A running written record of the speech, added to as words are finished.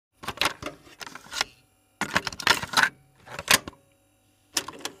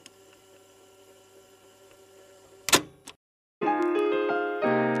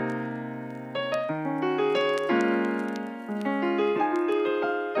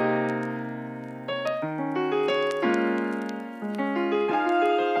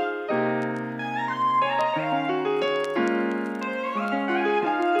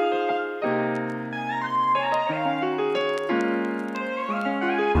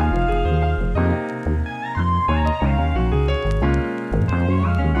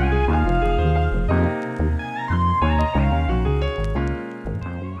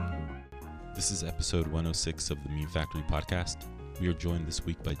This is episode 106 of the Meme Factory podcast. We are joined this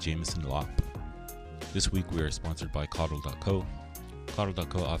week by Jameson Lopp. This week we are sponsored by Coddle.co.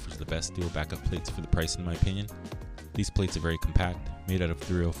 Coddle.co offers the best steel backup plates for the price in my opinion. These plates are very compact, made out of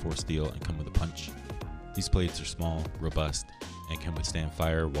 304 steel and come with a punch. These plates are small, robust, and can withstand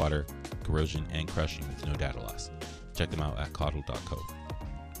fire, water, corrosion, and crushing with no data loss. Check them out at Coddle.co.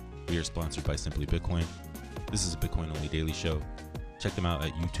 We are sponsored by Simply Bitcoin. This is a Bitcoin-only daily show. Check them out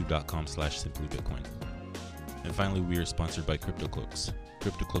at youtube.com/simplybitcoin. And finally, we are sponsored by CryptoCloaks.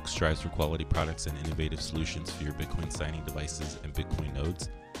 CryptoCloaks strives for quality products and innovative solutions for your Bitcoin signing devices and Bitcoin nodes.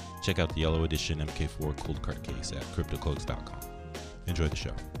 Check out the Yellow Edition MK4 Cold Card Case at CryptoCloaks.com. Enjoy the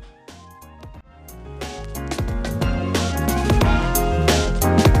show.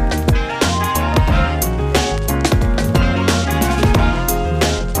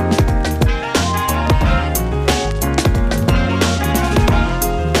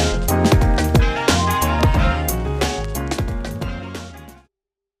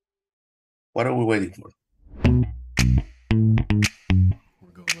 What are we waiting for?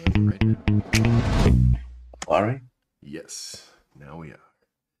 We're going live right now. All right. Yes, now we are.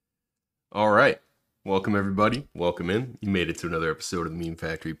 All right. Welcome, everybody. Welcome in. You made it to another episode of the Meme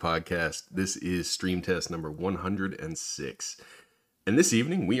Factory podcast. This is stream test number 106. And this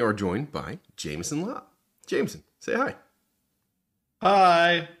evening, we are joined by Jameson Lopp. Jameson, say hi.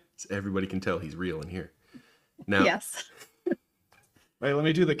 Hi. So everybody can tell he's real in here. Now, Yes. Wait, let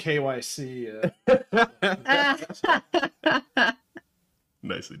me do the KYC.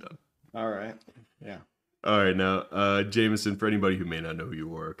 Nicely done. All right. Yeah. All right. Now, Jameson, for anybody who may not know who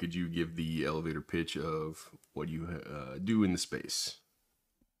you are, could you give the elevator pitch of what you do in the space?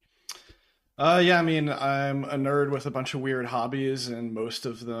 Yeah, I mean, I'm a nerd with a bunch of weird hobbies, and most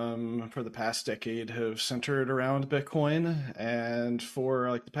of them for the past decade have centered around Bitcoin. And for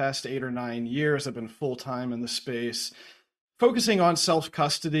like the past 8 or 9 years, I've been full-time in the space, focusing on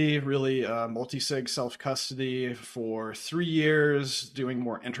self-custody, really multi-sig self-custody for 3 years, doing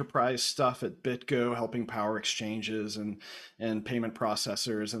more enterprise stuff at BitGo, helping power exchanges and payment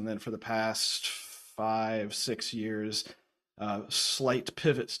processors. And then for the past 5-6 years, slight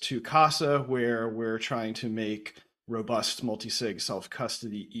pivots to Casa, where we're trying to make robust multi-sig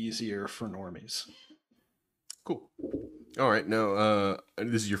self-custody easier for normies. Cool. All right. Now,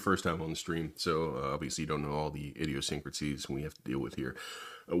 this is your first time on the stream, so obviously you don't know all the idiosyncrasies we have to deal with here.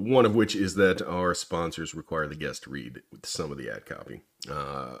 One of which is that our sponsors require the guest to read some of the ad copy.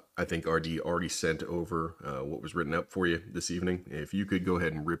 I think RD already sent over what was written up for you this evening. If you could go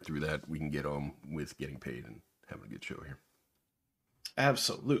ahead and rip through that, we can get on with getting paid and having a good show here.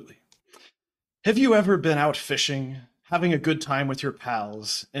 Absolutely. Have you ever been out fishing, having a good time with your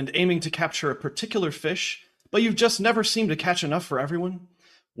pals, and aiming to capture a particular fish, but you've just never seemed to catch enough for everyone?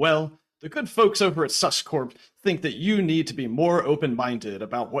 Well, the good folks over at Suscorp think that you need to be more open-minded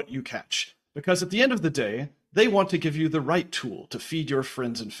about what you catch, because at the end of the day, they want to give you the right tool to feed your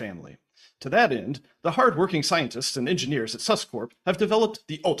friends and family. To that end, the hard-working scientists and engineers at Suscorp have developed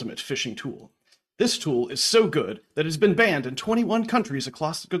the ultimate fishing tool. This tool is so good that it has been banned in 21 countries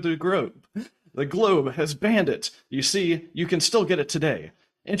across the globe. The globe has banned it. You see, you can still get it today.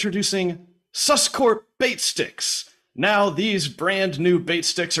 Introducing Suscorp bait sticks. Now these brand new bait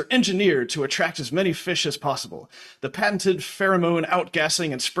sticks are engineered to attract as many fish as possible. The patented pheromone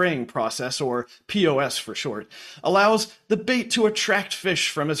outgassing and spraying process, or POS for short, allows the bait to attract fish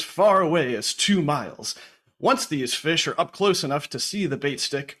from as far away as 2 miles. Once these fish are up close enough to see the bait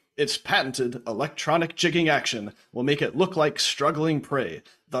stick, its patented electronic jigging action will make it look like struggling prey,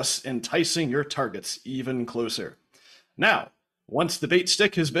 thus enticing your targets even closer. Now, once the bait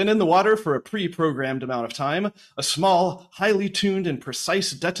stick has been in the water for a pre-programmed amount of time, a small, highly tuned and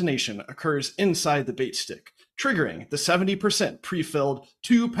precise detonation occurs inside the bait stick, triggering the 70% pre-filled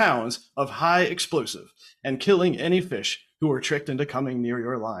 2 pounds of high explosive and killing any fish who are tricked into coming near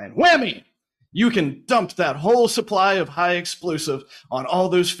your line. Whammy! You can dump that whole supply of high explosive on all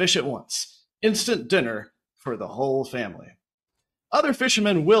those fish at once. Instant dinner for the whole family. Other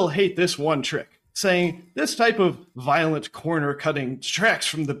fishermen will hate this one trick, saying this type of violent corner cutting detracts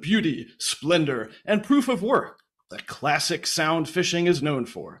from the beauty, splendor, and proof of work that classic sound fishing is known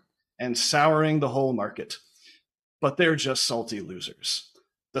for, and souring the whole market. But they're just salty losers.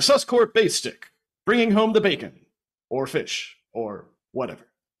 The Suscorp bait stick, bringing home the bacon, or fish, or whatever.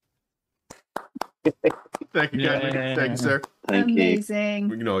 Thank you, guys. Thank you, sir. Thank you. Amazing.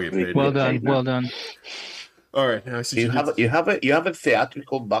 We can all get paid. Well done, well done. All right. Now I see You have a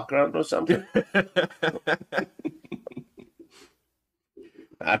theatrical background or something?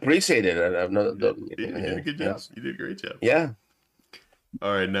 I appreciate it. I've not done. You did a good job. You did a great job. Yeah.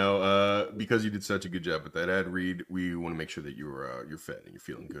 All right, now because you did such a good job with that ad read, we want to make sure that you're fed and you're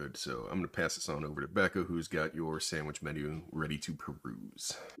feeling good. So I'm going to pass this on over to Becca, who's got your sandwich menu ready to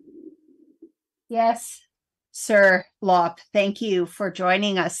peruse. Yes, Sir Lopp, thank you for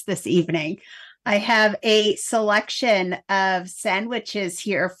joining us this evening. I have a selection of sandwiches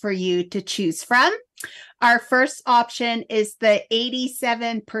here for you to choose from. Our first option is the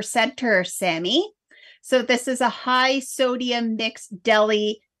 87%er Sammy. So this is a high sodium mixed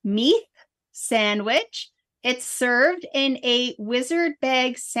deli meat sandwich. It's served in a wizard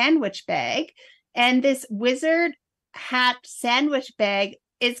bag sandwich bag. And this wizard hat sandwich bag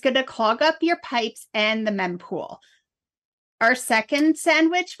is going to clog up your pipes and the mempool. Our second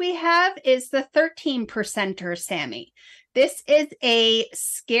sandwich we have is the 13%er Sammy. This is a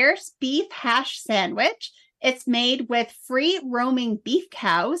scarce beef hash sandwich. It's made with free roaming beef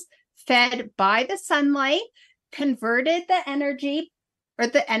cows fed by the sunlight, converted the energy, or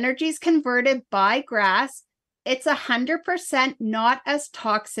the energy is converted by grass. It's 100% not as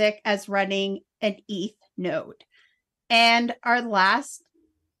toxic as running an ETH node. And our last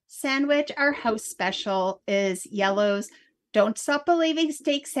sandwich, our house special, is Yellow's Don't Stop Believing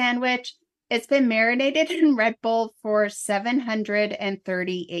steak sandwich. It's been marinated in Red Bull for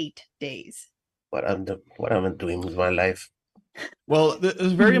 738 days. What am I doing with my life? Well, the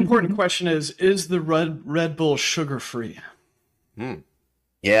very important question is the Red Bull sugar-free?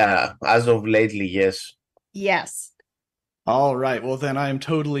 Yeah, as of lately, yes. Yes. All right, well then I am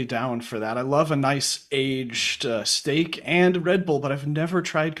totally down for that. I love a nice aged steak and Red Bull, but I've never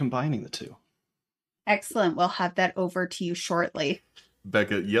tried combining the two. Excellent. We'll have that over to you shortly.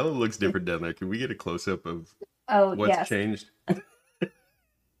 Becca, yellow looks different down there. Can we get a close-up of what's yes. changed?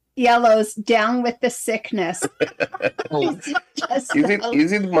 Yellow's down with the sickness. Is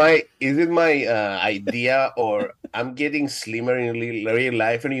it my idea, or I'm getting slimmer in real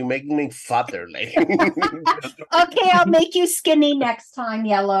life and you're making me fatter? Like, Okay, I'll make you skinny next time,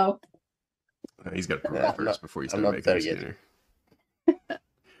 Yellow. He's got to prove it first before he's going to make it skinner.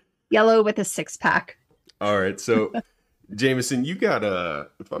 Yellow with a six-pack. All right, so Jameson, you got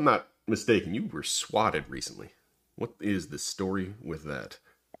if I'm not mistaken, you were swatted recently. What is the story with that?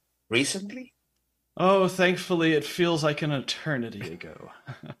 recently? Oh, thankfully, it feels like an eternity ago.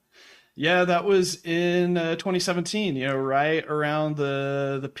 Yeah, that was in 2017, right around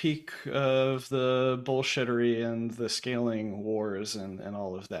the peak of the bullshittery and the scaling wars and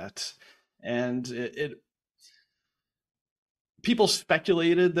all of that. And people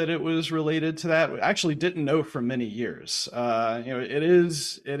speculated that it was related to that. We actually didn't know for many years. It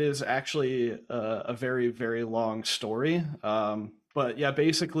is actually a very, very long story. But yeah,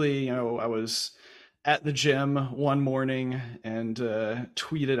 basically, I was at the gym one morning and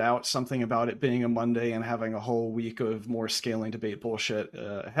tweeted out something about it being a Monday and having a whole week of more scaling debate bullshit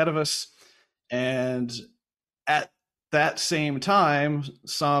ahead of us. And at that same time,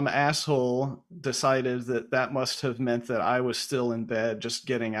 some asshole decided that must have meant that I was still in bed, just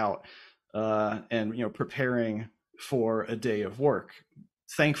getting out and preparing for a day of work.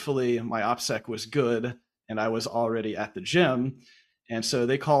 Thankfully, my OPSEC was good and I was already at the gym. And so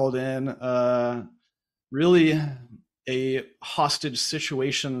they called in really a hostage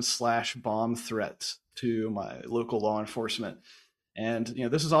situation / bomb threat to my local law enforcement. And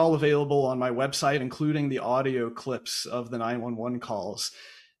this is all available on my website, including the audio clips of the 911 calls.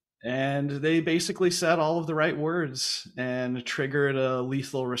 And they basically said all of the right words and triggered a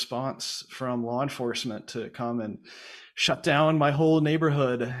lethal response from law enforcement to come and shut down my whole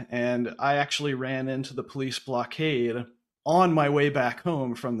neighborhood. And I actually ran into the police blockade on my way back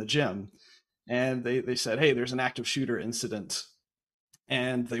home from the gym. And they said, hey, there's an active shooter incident.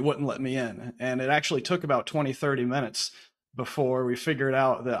 And they wouldn't let me in. And it actually took about 20-30 minutes before we figured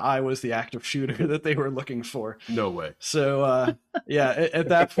out that I was the active shooter that they were looking for. No way. So at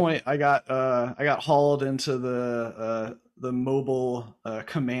that point, I got hauled into the mobile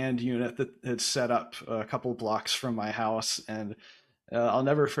command unit that had set up a couple blocks from my house. And I'll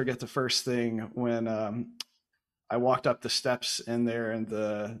never forget the first thing when I walked up the steps in there, and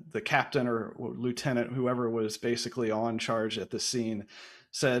the captain or lieutenant, whoever was basically on charge at the scene,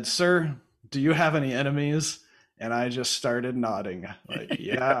 said, "Sir, do you have any enemies?" And I just started nodding. Like,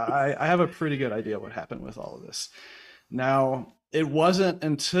 yeah, I have a pretty good idea what happened with all of this. Now, it wasn't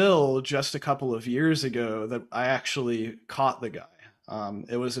until just a couple of years ago that I actually caught the guy.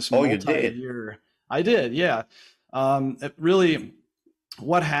 It was this multi-year. I did, yeah. It really,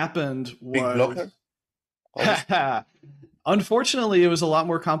 what happened was... Unfortunately, it was a lot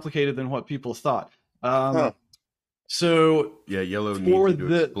more complicated than what people thought. So yeah, Yellow needs you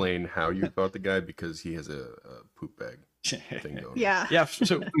to explain how you caught the guy, because he has a poop bag. thing going. Yeah. Yeah.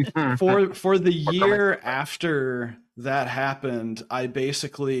 So for the year after that happened, I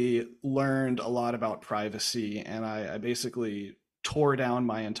basically learned a lot about privacy, and I basically tore down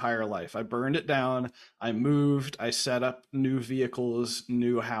my entire life. I burned it down. I moved. I set up new vehicles,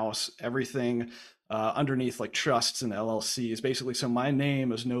 new house, everything underneath like trusts and LLCs, basically. So my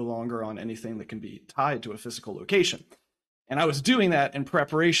name is no longer on anything that can be tied to a physical location. And I was doing that in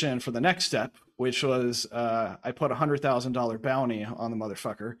preparation for the next step, which was I put $100,000 bounty on the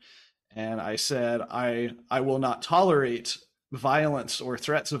motherfucker. And I said, I will not tolerate violence or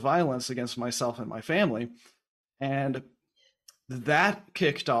threats of violence against myself and my family. And that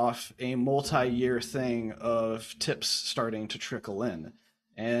kicked off a multi-year thing of tips starting to trickle in.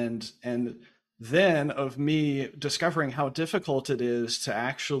 And then of me discovering how difficult it is to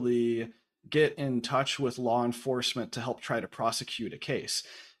actually get in touch with law enforcement to help try to prosecute a case.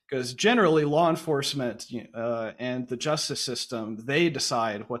 Because generally law enforcement and the justice system, they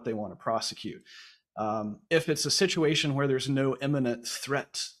decide what they want to prosecute. If it's a situation where there's no imminent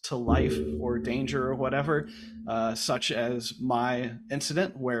threat to life or danger or whatever, such as my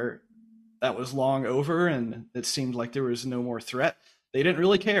incident where that was long over and it seemed like there was no more threat, they didn't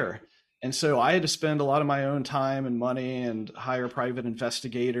really care. And so I had to spend a lot of my own time and money and hire private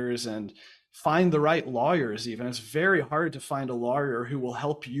investigators and find the right lawyers even. It's very hard to find a lawyer who will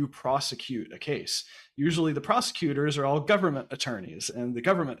help you prosecute a case. Usually the prosecutors are all government attorneys and the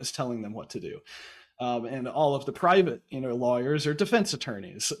government is telling them what to do. And all of the private, lawyers are defense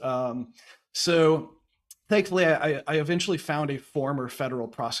attorneys. So thankfully, I eventually found a former federal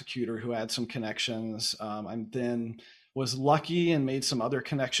prosecutor who had some connections. I then was lucky and made some other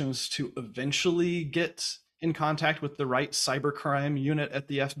connections to eventually get in contact with the right cybercrime unit at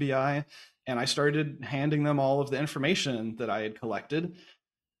the FBI. And I started handing them all of the information that I had collected.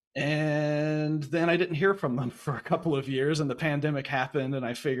 And then I didn't hear from them for a couple of years, and the pandemic happened, and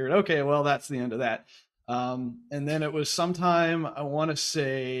I figured, okay, well, that's the end of that. And then it was sometime, I want to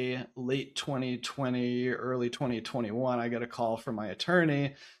say late 2020, early 2021, I got a call from my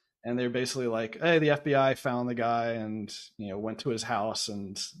attorney, and they're basically like, hey, the FBI found the guy and, went to his house,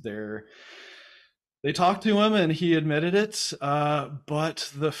 and they talked to him and he admitted it,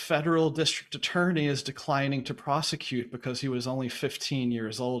 but the federal district attorney is declining to prosecute because he was only 15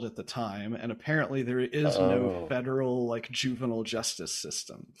 years old at the time. And apparently there is no federal juvenile justice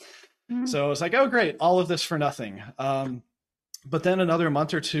system. Mm-hmm. So I was like, oh, great, all of this for nothing. But then another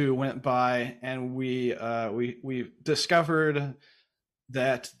month or two went by and we discovered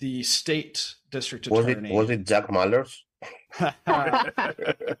that the state district attorney... Was it Jack Mallers?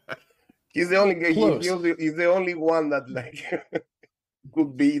 He's the only guy. He's the only one that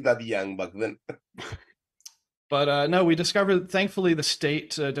could be that young back then. But no, we discovered, thankfully, the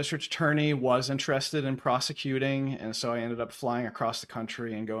state district attorney was interested in prosecuting, and so I ended up flying across the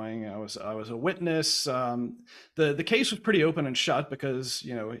country and going. I was a witness. The case was pretty open and shut because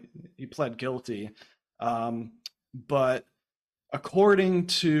he pled guilty, but according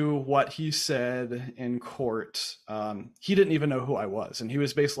to what he said in court, he didn't even know who I was. And he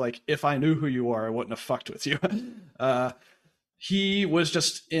was basically like, if I knew who you are, I wouldn't have fucked with you. He was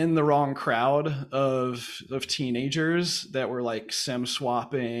just in the wrong crowd of teenagers that were SIM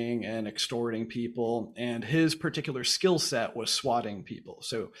swapping and extorting people. And his particular skill set was swatting people.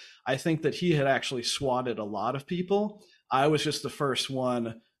 So I think that he had actually swatted a lot of people. I was just the first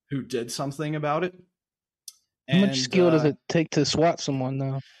one who did something about it. How much skill does it take to swat someone,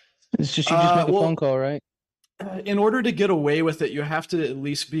 though? It's just you just make a phone call, right? In order to get away with it, you have to at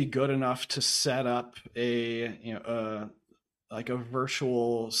least be good enough to set up a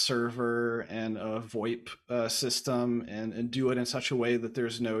virtual server and a VoIP system, and do it in such a way that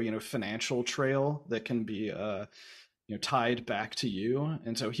there's no financial trail that can be tied back to you.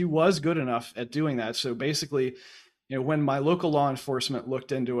 And so he was good enough at doing that. So basically, when my local law enforcement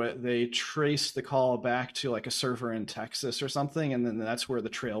looked into it, they traced the call back to a server in Texas or something. And then that's where the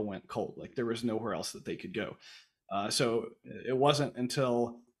trail went cold. There was nowhere else that they could go. So it wasn't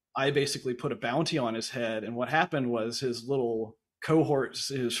until I basically put a bounty on his head. And what happened was his little cohorts,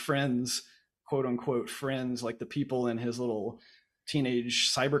 his friends, quote unquote friends, the people in his little teenage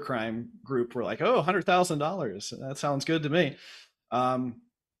cybercrime group were like, oh, $100,000. That sounds good to me.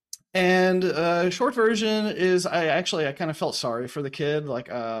 And short version is I kind of felt sorry for the kid.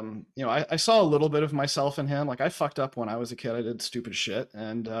 I saw a little bit of myself in him. I fucked up when I was a kid. I did stupid shit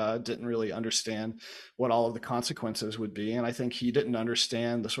and didn't really understand what all of the consequences would be. And I think he didn't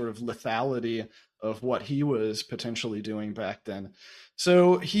understand the sort of lethality of what he was potentially doing back then.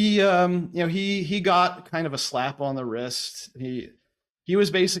 So he got kind of a slap on the wrist. he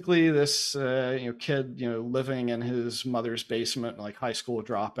was basically this kid, living in his mother's basement, like high school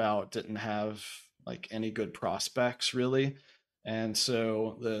dropout, didn't have like any good prospects really. And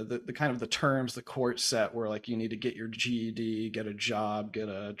so the kind of the terms the court set were like, you need to get your GED, get a job, get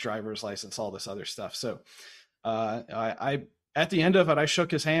a driver's license, all this other stuff. So I at the end of it, I shook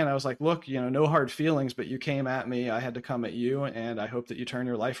his hand. I was like, look, no hard feelings, but you came at me. I had to come at you, and I hope that you turn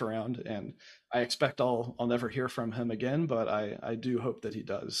your life around. And I expect I'll never hear from him again, but I do hope that he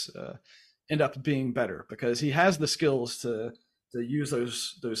does end up being better, because he has the skills to use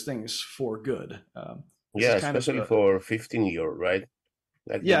those things for good. Yeah, especially for 15-year-old, right?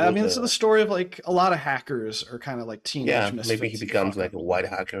 Like yeah, I mean, this is the story of like a lot of hackers are kind of like teenage misfits. Maybe he becomes like a white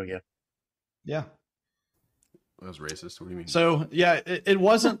hacker. Yeah. That was racist. What do you mean? So yeah, it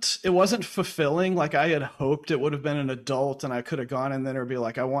wasn't fulfilling. Like I had hoped it would have been an adult, and I could have gone in there and be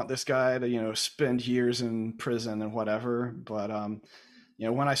like, I want this guy to spend years in prison and whatever. But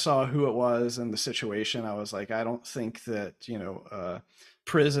when I saw who it was and the situation, I was like, I don't think that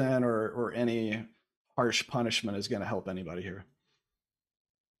prison or any harsh punishment is going to help anybody here.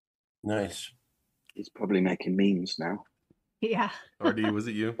 Nice. He's probably making memes now. Yeah. RD, was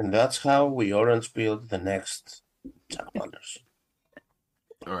it you? And that's how we orange build the next salamanders.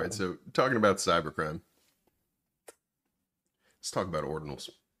 All right, so talking about cybercrime, let's talk about ordinals.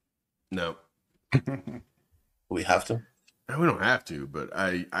 No. We have to? No, we don't have to, but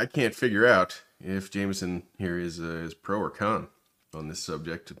I can't figure out if Jameson here is pro or con on this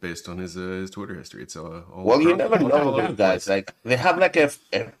subject based on his Twitter history. It's all well, you never know, guys. Like they have like a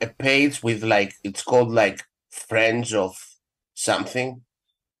page with like it's called like Friends of something,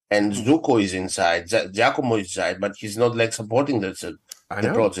 and Zuko is inside, Giacomo is inside, but he's not like supporting the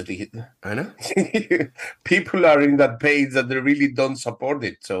project. I know. People are in that page that they really don't support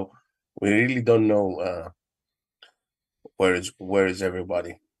it, so we really don't know where is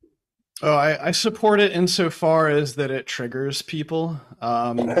everybody. Oh, I support it insofar as that it triggers people.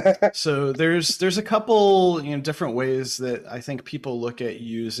 So there's a couple different ways that I think people look at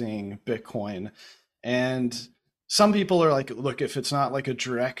using Bitcoin, and some people are like, look, if it's not like a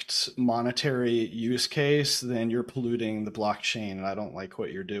direct monetary use case, then you're polluting the blockchain, and I don't like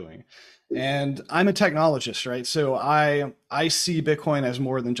what you're doing. And I'm a technologist, right? So I see Bitcoin as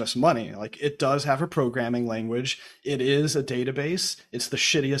more than just money. Like it does have a programming language. It is a database. It's the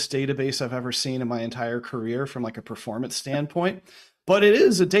shittiest database I've ever seen in my entire career from like a performance standpoint. But it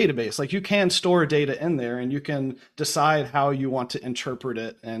is a database. Like you can store data in there, and you can decide how you want to interpret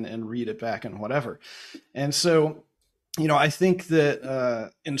it and read it back and whatever. And so, I think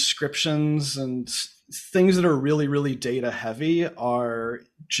that inscriptions and things that are really, really data heavy are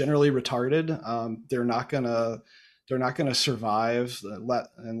generally retarded. They're not gonna survive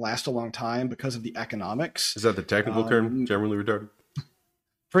and last a long time because of the economics. Is that the technical term? Generally retarded?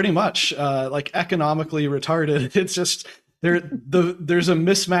 Pretty much, like economically retarded. It's just there's a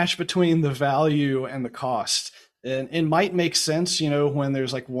mismatch between the value and the cost. And it might make sense, when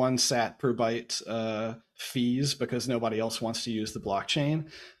there's like 1 sat per byte fees because nobody else wants to use the blockchain.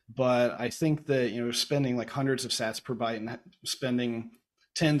 But I think that, spending like hundreds of sats per byte and spending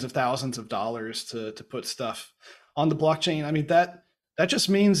tens of thousands of dollars to put stuff on the blockchain, I mean, that just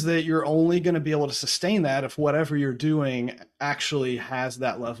means that you're only going to be able to sustain that if whatever you're doing actually has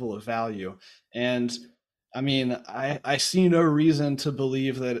that level of value. And I mean, I see no reason to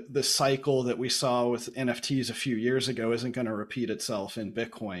believe that the cycle that we saw with NFTs a few years ago isn't going to repeat itself in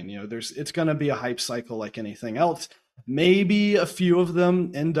Bitcoin. It's going to be a hype cycle like anything else. Maybe a few of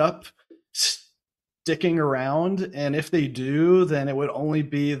them end up sticking around, and if they do, then it would only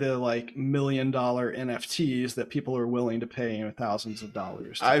be the like $1 million NFTs that people are willing to pay thousands of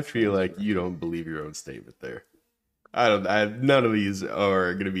dollars. I feel like you don't believe your own statement there. None of these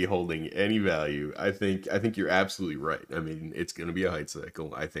are going to be holding any value. I think you're absolutely right. I mean, it's going to be a hype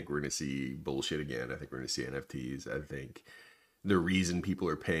cycle. I think we're going to see bullshit again. I think we're going to see NFTs. I think the reason people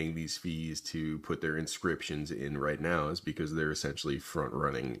are paying these fees to put their inscriptions in right now is because they're essentially front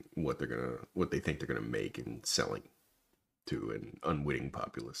running what they think they're going to make and selling to an unwitting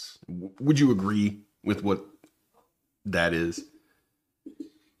populace. Would you agree with what that is?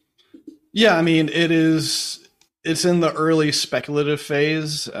 Yeah, I mean, it's in the early speculative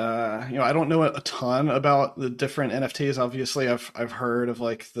phase. I don't know a ton about the different NFTs. Obviously, I've heard of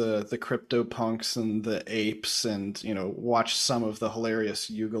like the crypto punks and the apes, and watched some of the hilarious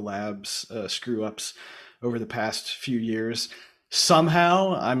Yuga Labs screw ups over the past few years.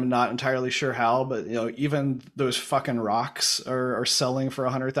 Somehow, I'm not entirely sure how, but even those fucking rocks are selling for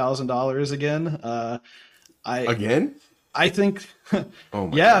 $100,000 again. Again? I think, Oh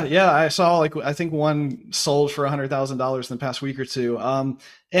my yeah, God. yeah. I saw I think one sold for $100,000 in the past week or two.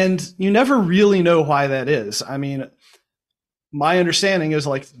 And you never really know why that is. I mean, my understanding is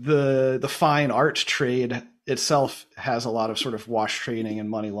like the fine art trade itself has a lot of sort of wash trading and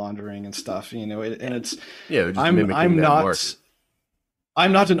money laundering and stuff, and it's Yeah, just mimicking that market.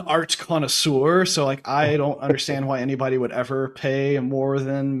 I'm not an art connoisseur, so like I don't understand why anybody would ever pay more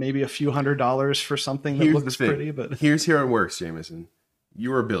than maybe a few $100s for something that looks pretty. But here's how it works, Jameson.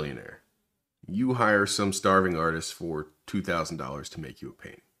 You're a billionaire. You hire some starving artist for $2,000 to make you a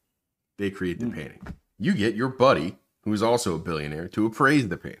painting. They create the painting. You get your buddy, who is also a billionaire, to appraise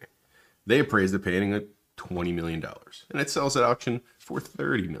the painting. They appraise the painting at $20 million, and it sells at auction for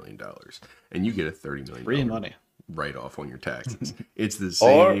 $30 million, and you get a $30 million free money write off on your taxes. It's the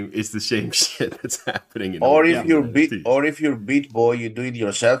same. It's the same shit that's happening. If you're Beat Boy, you do it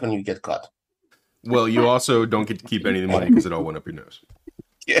yourself and you get caught. Well, you also don't get to keep any of the money because it all went up your nose.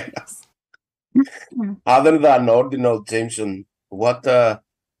 Yes. Other than Ordinal Jameson, what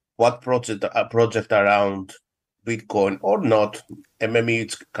project around Bitcoin or not, and maybe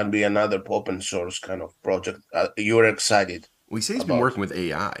it can be another open source kind of project you're excited? We say he's been working with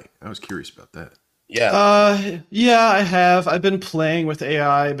AI. I was curious about that. Yeah. Yeah, I have. I've been playing with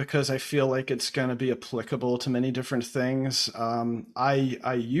AI because I feel like it's going to be applicable to many different things.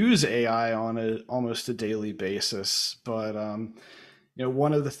 I use AI on almost a daily basis, but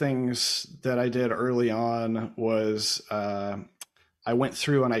one of the things that I did early on was I went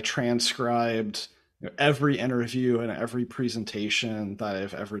through and I transcribed every interview and every presentation that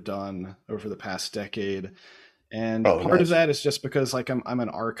I've ever done over the past decade. And part of that is just because like I'm an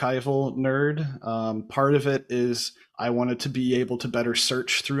archival nerd. Part of it is I wanted to be able to better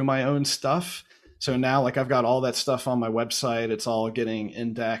search through my own stuff. So now like I've got all that stuff on my website. It's all getting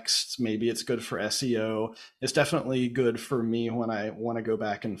indexed. Maybe it's good for SEO. It's definitely good for me when I want to go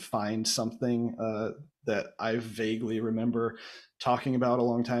back and find something that I vaguely remember talking about a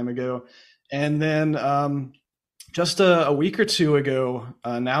long time ago. And then just a week or two ago,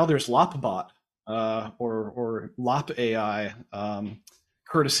 now there's Loppbot. Or Lopp AI,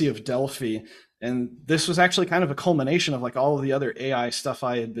 courtesy of Delphi. And this was actually kind of a culmination of like all of the other AI stuff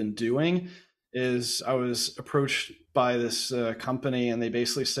I had been doing. Is I was approached by this company and they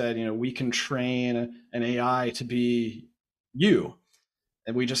basically said, we can train an AI to be you,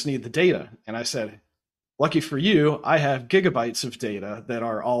 and we just need the data. And I said, lucky for you, I have gigabytes of data that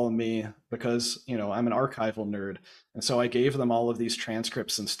are all me because, I'm an archival nerd. And so I gave them all of these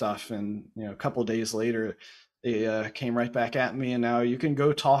transcripts and stuff. And, a couple of days later, they came right back at me. And now you can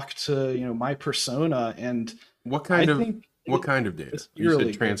go talk to, my persona. And what kind of data? You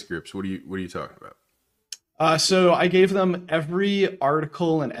said transcripts. What are you talking about? So I gave them every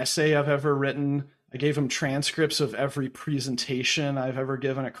article and essay I've ever written. I gave them transcripts of every presentation I've ever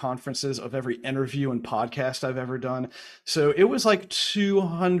given at conferences, of every interview and podcast I've ever done. So it was like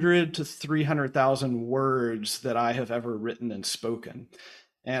 200 to 300,000 words that I have ever written and spoken.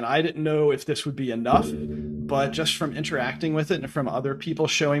 And I didn't know if this would be enough, but just from interacting with it and from other people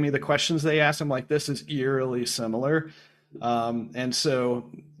showing me the questions they asked, I'm like, this is eerily similar. And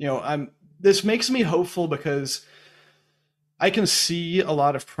so, this makes me hopeful because I can see a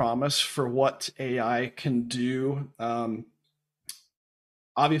lot of promise for what AI can do.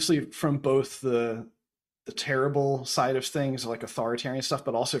 Obviously, from both the terrible side of things, like authoritarian stuff,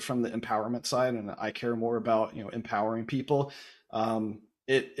 but also from the empowerment side. And I care more about empowering people.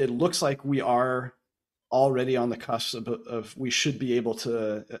 It looks like we are already on the cusp of we should be able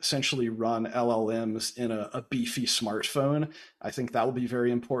to essentially run LLMs in a beefy smartphone. I think that will be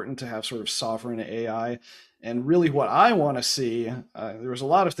very important to have sort of sovereign AI. And really what I want to see, there's a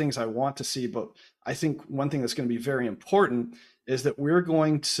lot of things I want to see, but I think one thing that's going to be very important is that we're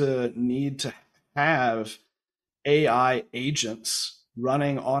going to need to have AI agents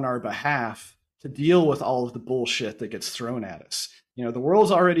running on our behalf to deal with all of the bullshit that gets thrown at us. The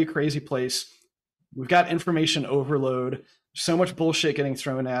world's already a crazy place. We've got information overload, so much bullshit getting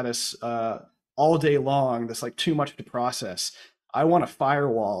thrown at us all day long. That's like too much to process. I want a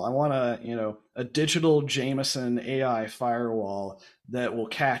firewall. I want a digital Jameson AI firewall that will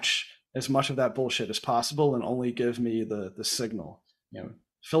catch as much of that bullshit as possible and only give me the signal,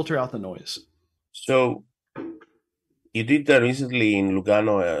 filter out the noise. So you did recently in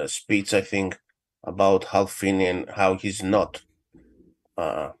Lugano a speech, I think, about Hal Finney and how he's not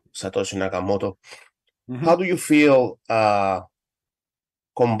Satoshi Nakamoto. Mm-hmm. How do you feel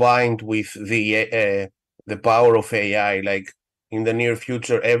combined with the power of AI, like in the near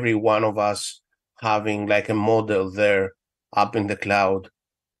future, every one of us having like a model there up in the cloud,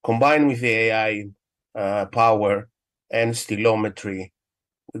 combined with the AI power and stilometry.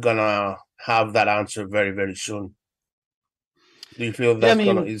 We're gonna have that answer very, very soon. Do you feel that's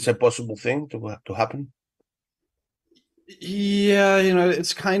it's a possible thing to happen? Yeah,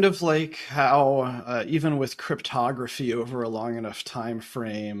 it's kind of like how even with cryptography over a long enough time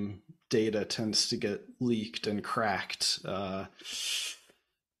frame, data tends to get leaked and cracked.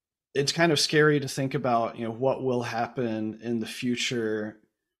 It's kind of scary to think about, what will happen in the future.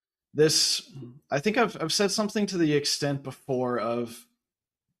 I think I've said something to the extent before of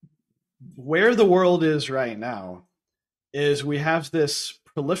where the world is right now is we have this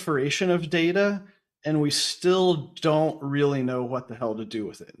proliferation of data and we still don't really know what the hell to do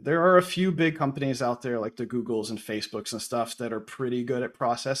with it. There are a few big companies out there like the Googles and Facebooks and stuff that are pretty good at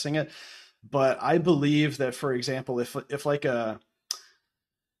processing it. But I believe that, for example, if like a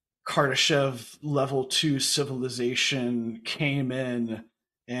Kardashev level 2 civilization came in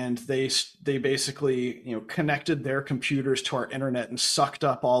and they basically connected their computers to our internet and sucked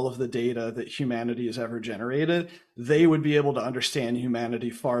up all of the data that humanity has ever generated, they would be able to understand humanity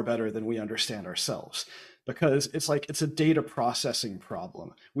far better than we understand ourselves, because it's a data processing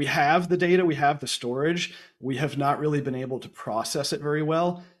problem. We have the data, we have the storage, we have not really been able to process it very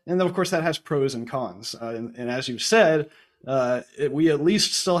well, and then of course that has pros and cons, and as you've said, we at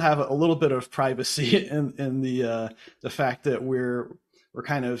least still have a little bit of privacy in the fact that we're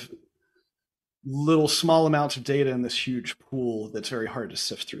kind of little small amounts of data in this huge pool that's very hard to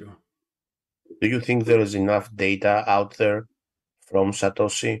sift through. Do you think there is enough data out there from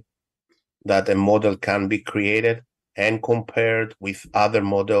Satoshi that a model can be created and compared with other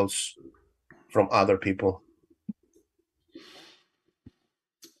models from other people?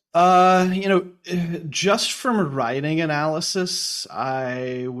 Just from writing analysis,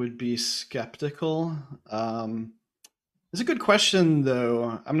 I would be skeptical. It's a good question,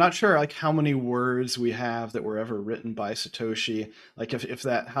 though. I'm not sure like how many words we have that were ever written by Satoshi. Like if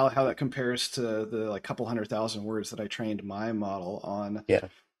that how that compares to the like couple 100,000 words that I trained my model on. Yeah.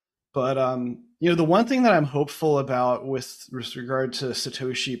 But the one thing that I'm hopeful about with regard to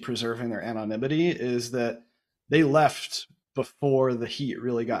Satoshi preserving their anonymity is that they left before the heat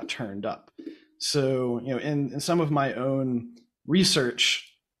really got turned up. So, in some of my own research,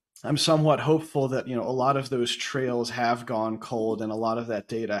 I'm somewhat hopeful that, a lot of those trails have gone cold and a lot of that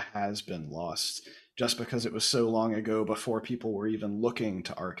data has been lost just because it was so long ago before people were even looking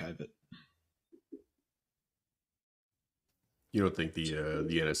to archive it. You don't think the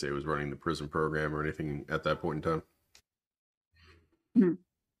NSA was running the PRISM program or anything at that point in time?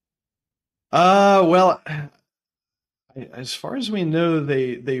 Well, as far as we know,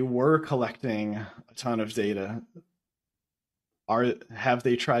 they were collecting a ton of data. Have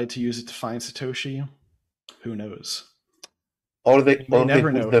they tried to use it to find Satoshi? Who knows? Or they never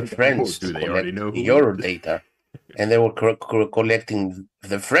put know their friends do to they already know your data, and they were collecting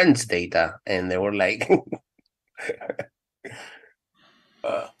the friends' data, and they were like,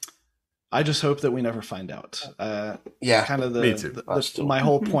 I just hope that we never find out. yeah, kind of me too. My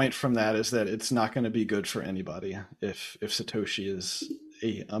whole point from that is that it's not going to be good for anybody if Satoshi is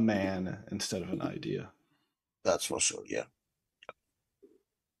a man instead of an idea. That's for sure. Yeah.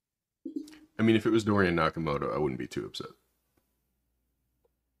 I mean, if it was Dorian Nakamoto, I wouldn't be too upset.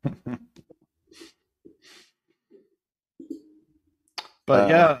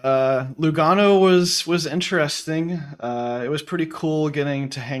 But Lugano was interesting. It was pretty cool getting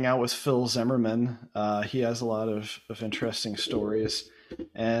to hang out with Phil Zimmerman. He has a lot of interesting stories.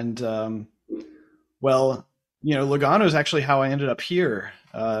 And, Lugano is actually how I ended up here.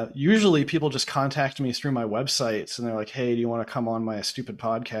 Usually people just contact me through my websites and they're like, hey, do you want to come on my stupid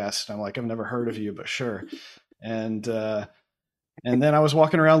podcast? And I'm like, I've never heard of you, but sure. And then I was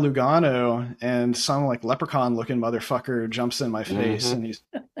walking around Lugano and some like leprechaun looking motherfucker jumps in my face and he's,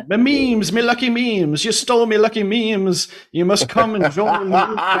 me lucky memes, you stole me lucky memes. You must come and join the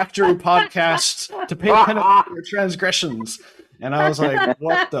Meme Factory podcast to pay penalty for your transgressions. And I was like,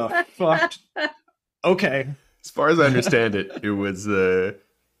 what the fuck? Okay. As far as I understand it, it was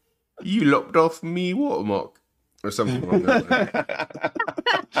you lopped off me watermark or something along that line.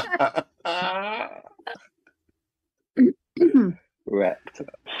 Wrecked.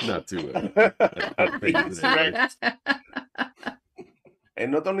 Not too Right.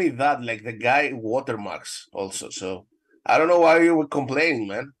 And not only that, like the guy watermarks also. So I don't know why you were complaining,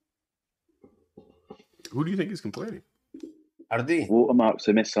 man. Who do you think is complaining? RD. Watermarks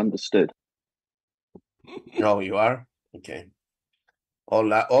are misunderstood. No, you are? Okay.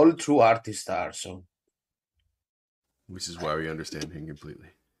 All true artists are, so. This is why we understand him completely.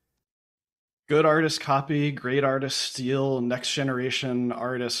 good artists copy, great artists steal, next generation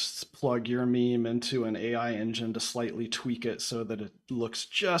artists plug your meme into an AI engine to slightly tweak it so that it looks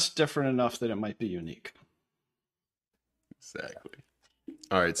just different enough that it might be unique. Exactly.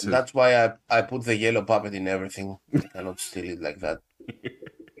 All right, so that's why I put the yellow puppet in everything. I cannot steal it like that.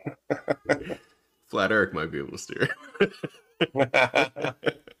 Flat Eric might be able to steer.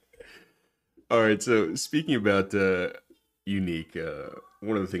 All right, so speaking about unique,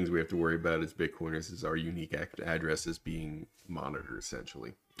 one of the things we have to worry about as Bitcoiners is our unique addresses being monitored,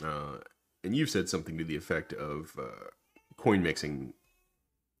 essentially. And you've said something to the effect of coin mixing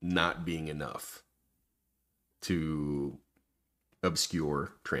not being enough to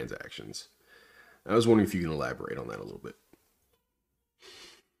obscure transactions. I was wondering if you can elaborate on that a little bit.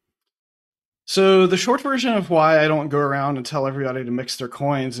 So the short version of why I don't go around and tell everybody to mix their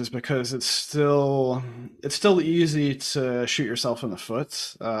coins is because it's still easy to shoot yourself in the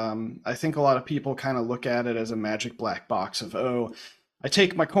foot. I think a lot of people kind of look at it as a magic black box of, oh, I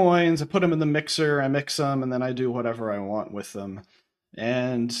take my coins, I put them in the mixer, I mix them, and then I do whatever I want with them.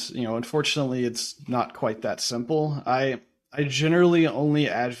 And, unfortunately, it's not quite that simple. I generally only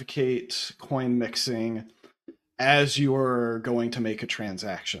advocate coin mixing as you're going to make a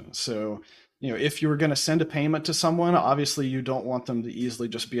transaction. So, if you were going to send a payment to someone, obviously you don't want them to easily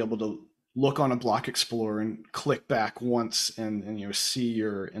just be able to look on a block explorer and click back once and see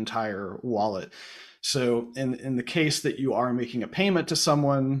your entire wallet. So in the case that you are making a payment to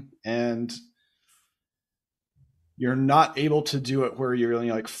someone and you're not able to do it where you're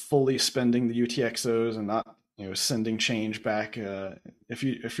like fully spending the UTXOs and not sending change back,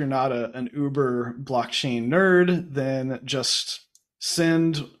 if you're not an uber blockchain nerd, then just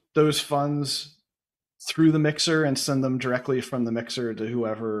send those funds through the mixer and send them directly from the mixer to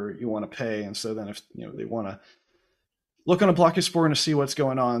whoever you want to pay. And so then if they want to look on a block explorer to see what's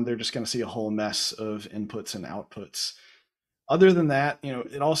going on, they're just going to see a whole mess of inputs and outputs. Other than that,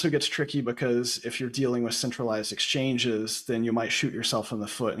 it also gets tricky because if you're dealing with centralized exchanges, then you might shoot yourself in the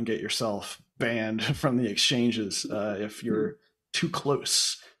foot and get yourself banned from the exchanges if you're too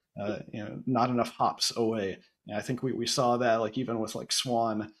close, not enough hops away. And I think we saw that like even with like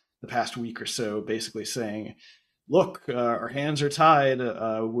Swan the past week or so, basically saying, look, our hands are tied.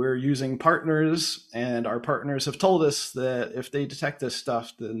 We're using partners, and our partners have told us that if they detect this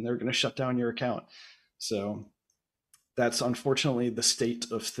stuff, then they're going to shut down your account. So that's unfortunately the state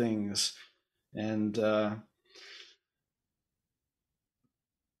of things. And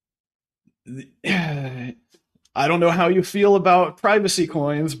I don't know how you feel about privacy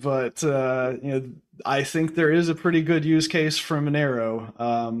coins, but I think there is a pretty good use case for Monero.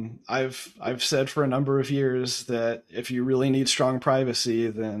 I've said for a number of years that if you really need strong privacy,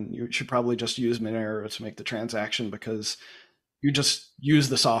 then you should probably just use Monero to make the transaction, because you just use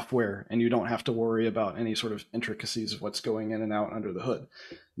the software and you don't have to worry about any sort of intricacies of what's going in and out under the hood.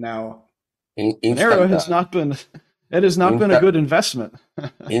 Now, Monero has not been a good investment.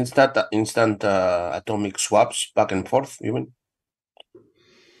 instant atomic swaps back and forth, even.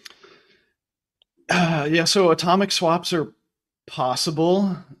 Yeah, so atomic swaps are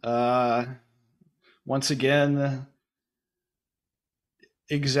possible. Once again,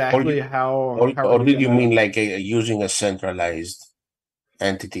 exactly how. Or did you mean like using a centralized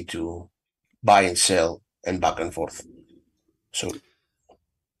entity to buy and sell and back and forth? So.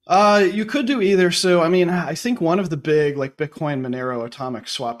 You could do either. So, I mean, I think one of the big like Bitcoin Monero atomic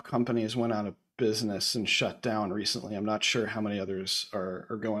swap companies went out of business and shut down recently. I'm not sure how many others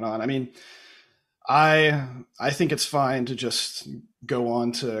are going on. I mean, I think it's fine to just go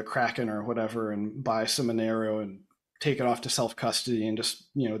on to Kraken or whatever and buy some Monero and take it off to self-custody and just,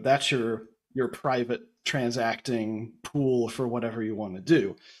 that's your private transacting pool for whatever you want to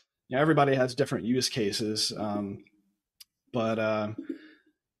do. Everybody has different use cases, but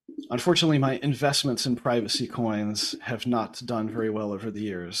unfortunately, my investments in privacy coins have not done very well over the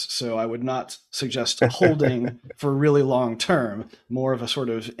years. So I would not suggest holding for really long term, more of a sort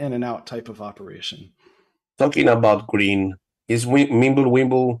of in and out type of operation. Talking about green, is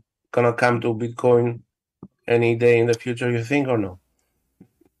Wimble gonna come to Bitcoin any day in the future, you think, or no?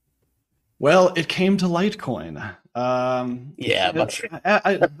 Well, it came to Litecoin. Yeah, but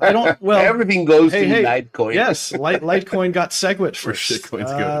I don't. Well, everything goes to Litecoin. Yes, Litecoin got SegWit first.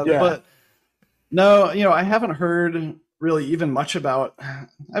 Shitcoin's good. Yeah. But no, I haven't heard really even much about.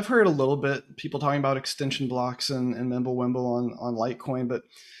 I've heard a little bit people talking about extension blocks and Mimblewimble on Litecoin, but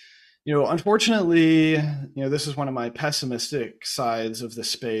unfortunately, this is one of my pessimistic sides of the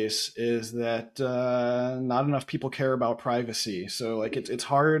space, is that not enough people care about privacy. So like it's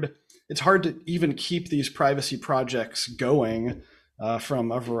hard to even keep these privacy projects going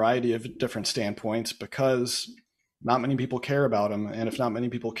from a variety of different standpoints because not many people care about them. And if not many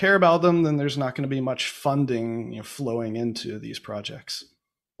people care about them, then there's not going to be much funding flowing into these projects.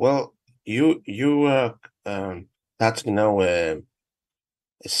 Well, you that's a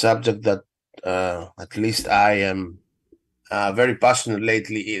subject that at least I am very passionate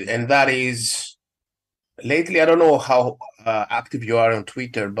lately, and that is lately. I don't know how active you are on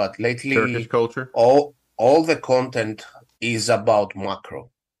Twitter, but lately Turkish culture. all the content is about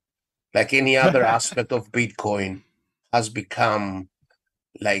macro. Like any other aspect of Bitcoin has become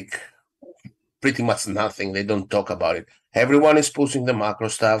like pretty much nothing. They don't talk about it. Everyone is pushing the macro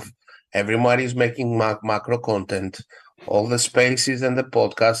stuff. Everybody is making macro content. All the spaces and the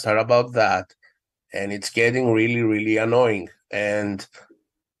podcasts are about that. And it's getting really, really annoying. And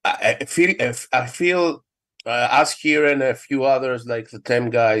I feel us here and a few others like the 10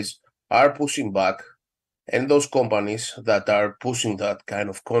 guys are pushing back. And those companies that are pushing that kind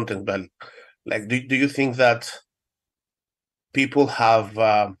of content, but like, do you think that people have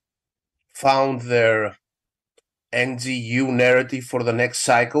found their NGU narrative for the next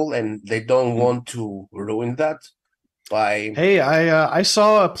cycle and they don't want to ruin that? Hey, I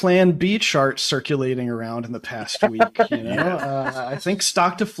saw a Plan B chart circulating around in the past week. I think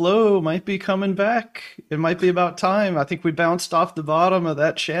stock to flow might be coming back. It might be about time. I think we bounced off the bottom of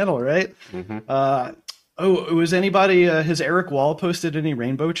that channel, right? Mm-hmm. Was anybody? Has Eric Wall posted any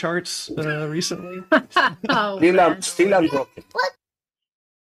rainbow charts recently? Still unbroken. What?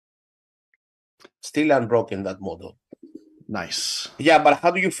 Still unbroken, that model. Nice. Yeah, but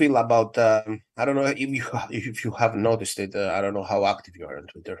how do you feel about? I don't know if you have noticed it. I don't know how active you are on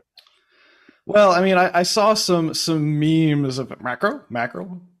Twitter. Well, I mean, I saw some memes of macro.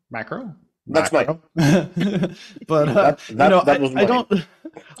 That's macro. But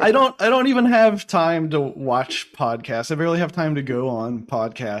I don't even have time to watch podcasts. I barely have time to go on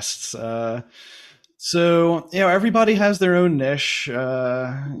podcasts. So everybody has their own niche.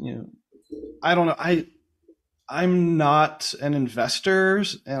 I don't know. I'm not an investor,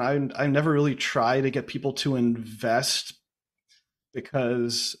 and I never really try to get people to invest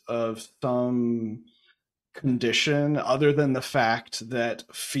because of some condition other than the fact that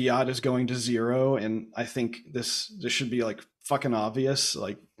fiat is going to zero. And I think this should be like fucking obvious.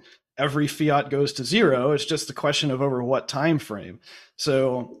 Like every fiat goes to zero. It's just a question of over what time frame.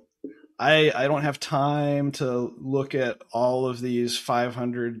 So I don't have time to look at all of these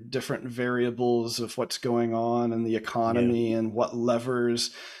 500 different variables of what's going on in the economy and what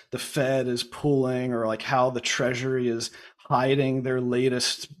levers the Fed is pulling, or like how the Treasury is hiding their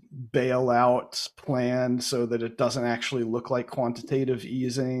latest bailout plan so that it doesn't actually look like quantitative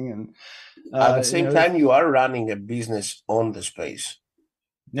easing. And at the same time, you are running a business on the space.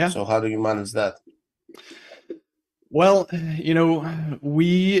 Yeah. So how do you manage that? Well,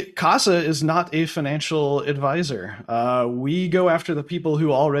 CASA is not a financial advisor. We go after the people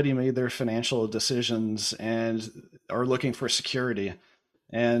who already made their financial decisions and are looking for security.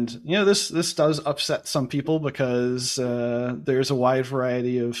 And, this does upset some people because there's a wide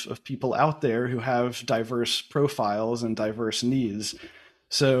variety of people out there who have diverse profiles and diverse needs.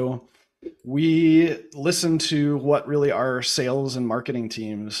 So we listen to what really our sales and marketing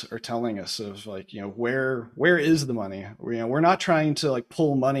teams are telling us of like, where is the money? We're not trying to like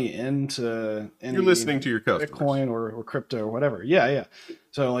pull money into any, you're listening to your customers. Bitcoin or crypto or whatever. Yeah.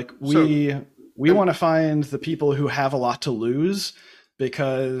 So like we want to find the people who have a lot to lose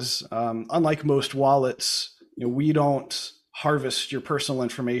because unlike most wallets, we don't harvest your personal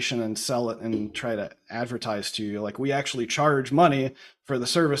information and sell it and try to advertise to you. Like we actually charge money for the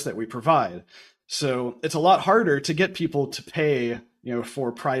service that we provide. So it's a lot harder to get people to pay,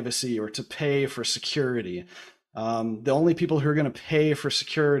 for privacy or to pay for security. The only people who are going to pay for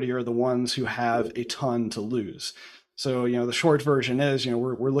security are the ones who have a ton to lose. So, the short version is,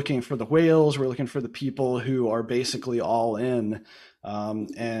 we're looking for the whales, we're looking for the people who are basically all in,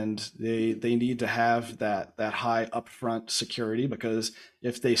 and they need to have that high upfront security, because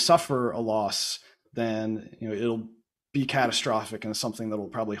if they suffer a loss, then it'll be catastrophic and something that will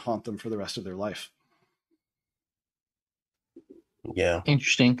probably haunt them for the rest of their life. Yeah.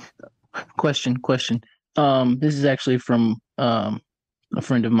 Interesting. Question. This is actually from a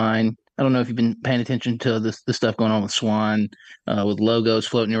friend of mine. I don't know if you've been paying attention to the stuff going on with Swan, with logos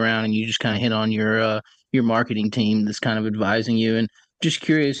floating around, and you just kind of hit on your marketing team that's kind of advising you. And just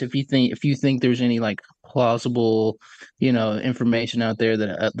curious if you think there's any like plausible, information out there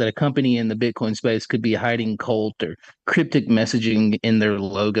that a company in the Bitcoin space could be hiding cult or cryptic messaging in their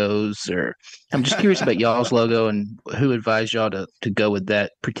logos. Or I'm just curious about y'all's logo and who advised y'all to go with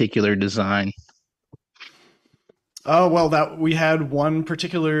that particular design. Oh, well, that we had one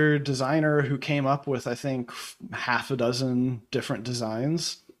particular designer who came up with, I think, half a dozen different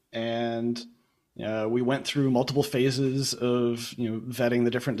designs, and we went through multiple phases of vetting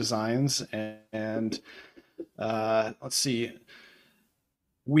the different designs, and let's see,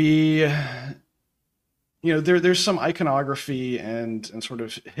 we there's some iconography and sort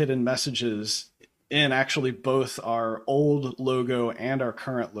of hidden messages in actually both our old logo and our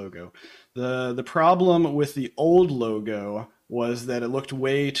current logo. The problem with the old logo was that it looked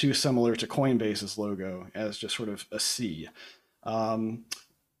way too similar to Coinbase's logo as just sort of a C.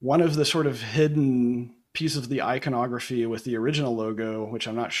 One of the sort of hidden pieces of the iconography with the original logo, which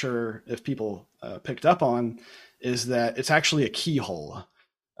I'm not sure if people picked up on, is that it's actually a keyhole.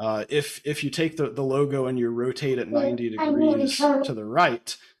 If you take the logo and you rotate it 90 degrees to the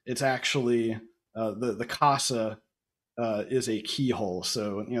right, it's actually the casa is a keyhole.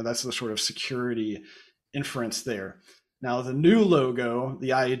 So that's the sort of security inference there. Now the new logo,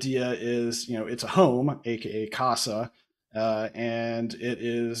 the idea is it's a home, aka casa, and it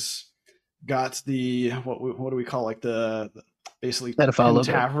is got the what do we call, like the basically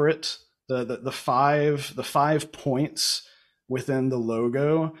pentaveret, the five points within the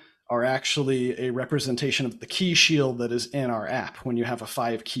logo are actually a representation of the key shield that is in our app when you have a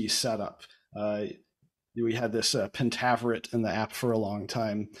 5-key setup. We had this pentaveret in the app for a long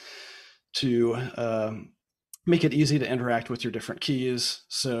time to make it easy to interact with your different keys.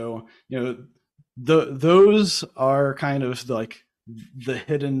 So those are kind of like the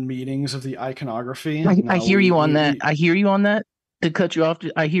hidden meanings of the iconography. I hear you on that. I hear you on that. To cut you off,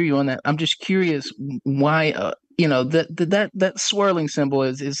 I hear you on that. I'm just curious why that swirling symbol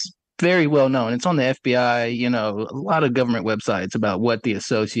is very well known. It's on the FBI, a lot of government websites about what the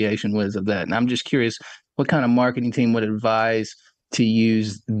association was of that. And I'm just curious what kind of marketing team would advise to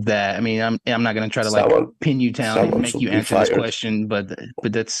use that. I mean, I'm not going to try to pin you down and make you answer this question, but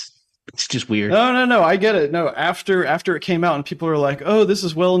it's just weird. No, I get it. No, after it came out and people were like, "Oh, this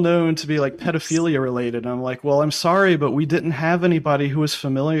is well known to be like pedophilia related." And I'm like, "Well, I'm sorry, but we didn't have anybody who was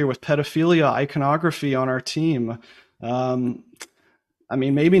familiar with pedophilia iconography on our team." I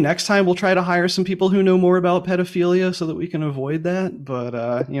mean, maybe next time we'll try to hire some people who know more about pedophilia so that we can avoid that. But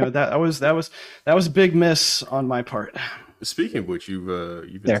that was a big miss on my part. Speaking of which, you've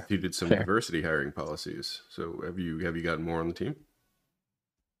instituted some diversity hiring policies. So have you gotten more on the team?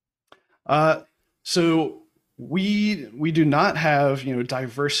 So we do not have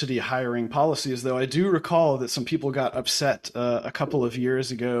diversity hiring policies, though I do recall that some people got upset a couple of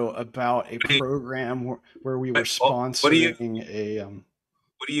years ago about a program where we were sponsoring a.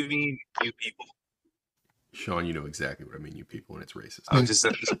 What do you mean, you people? Sean, you know exactly what I mean, you people, and it's racist. I was just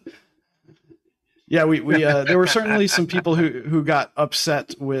Yeah, we there were certainly some people who got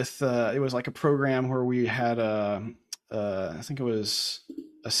upset with it was like a program where we had I think it was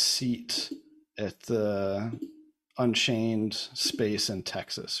a seat at the Unchained space in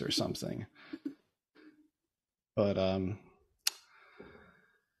Texas or something. But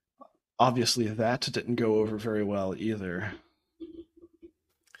obviously that didn't go over very well either.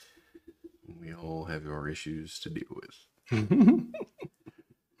 We all have our issues to deal with.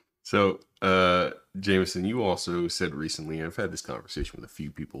 So, Jameson, you also said recently, and I've had this conversation with a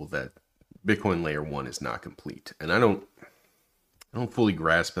few people, that Bitcoin Layer 1 is not complete. And I don't fully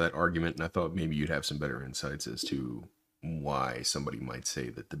grasp that argument, and I thought maybe you'd have some better insights as to why somebody might say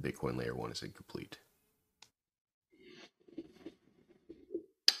that the Bitcoin Layer 1 is incomplete.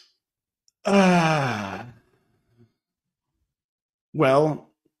 Well,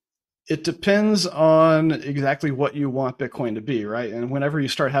 it depends on exactly what you want Bitcoin to be, right? And whenever you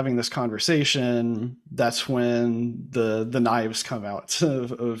start having this conversation, that's when the knives come out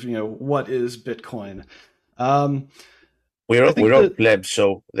of what is Bitcoin. We're not plebs,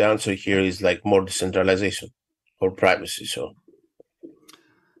 so the answer here is like more decentralization or privacy. So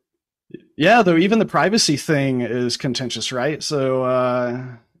yeah, though even the privacy thing is contentious, right? So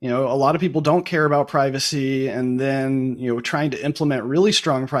a lot of people don't care about privacy, and then trying to implement really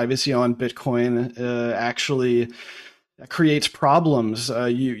strong privacy on Bitcoin actually creates problems.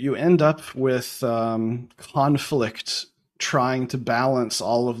 You end up with conflict trying to balance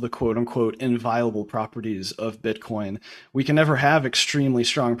all of the quote unquote inviolable properties of Bitcoin. We can never have extremely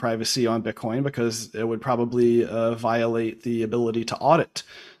strong privacy on Bitcoin because it would probably violate the ability to audit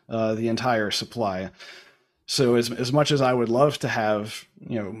the entire supply. So as much as I would love to have,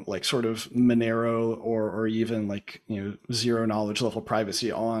 like sort of Monero or even like, zero knowledge level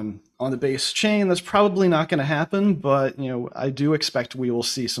privacy on the base chain, that's probably not going to happen. But, I do expect we will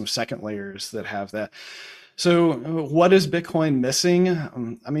see some second layers that have that. So what is Bitcoin missing?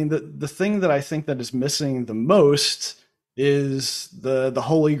 I mean, the thing that I think that is missing the most is the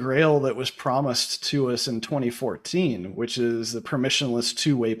holy grail that was promised to us in 2014, which is the permissionless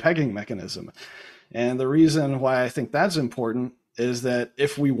two-way pegging mechanism. And the reason why I think that's important is that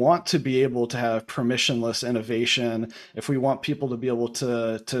if we want to be able to have permissionless innovation, if we want people to be able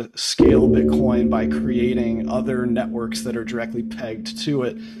to scale Bitcoin by creating other networks that are directly pegged to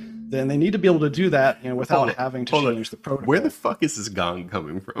it, then they need to be able to do that, without having to change the protocol. Where the fuck is this gong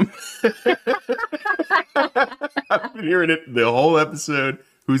coming from? I've been hearing it the whole episode.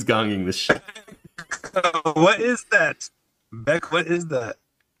 Who's gonging this shit? What is that? Beck, what is that?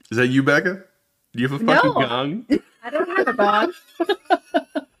 Is that you, Becca? Do you have a fucking No. gong? I don't have a gong.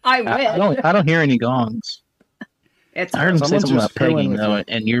 I wish. I don't hear any gongs. It's I heard him say Someone's something about just screwing pegging with though, you.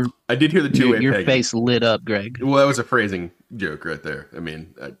 and your I did hear the two-way your pegging. face lit up, Greg. Well, that was a phrasing joke right there. I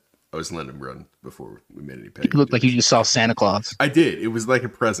mean, I was letting him run before we made any pegging. You looked like you jokes. just saw Santa Claus. I did. It was like a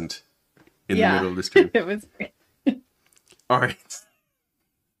present in the Yeah. middle of the stream. It was. All right.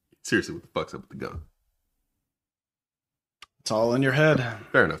 Seriously, what the fuck's up with the gun? It's all in your head.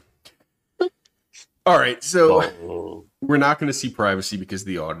 Fair enough. All right, so Oh. we're not going to see privacy because of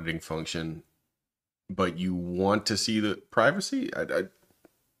the auditing function, but you want to see the privacy?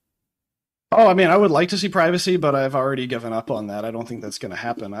 Oh, I mean, I would like to see privacy, but I've already given up on that. I don't think that's going to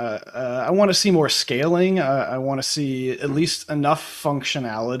happen. I want to see more scaling. I want to see at least enough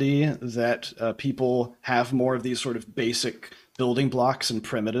functionality that people have more of these sort of basic building blocks and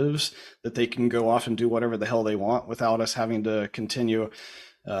primitives that they can go off and do whatever the hell they want without us having to continue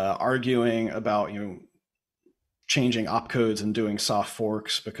arguing about, changing opcodes and doing soft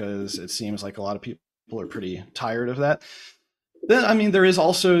forks, because it seems like a lot of people are pretty tired of that. Then, I mean, there is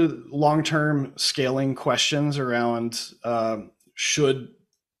also long-term scaling questions around should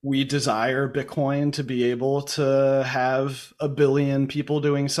we desire Bitcoin to be able to have 1 billion people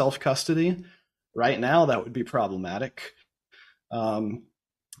doing self-custody? Right now, that would be problematic.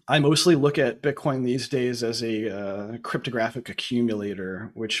 I mostly look at Bitcoin these days as a cryptographic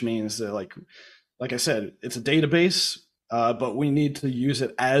accumulator, which means that, like I said, it's a database, but we need to use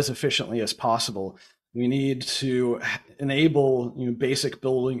it as efficiently as possible. We need to enable basic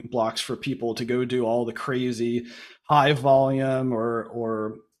building blocks for people to go do all the crazy high volume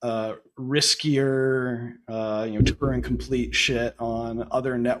or riskier Turing complete shit on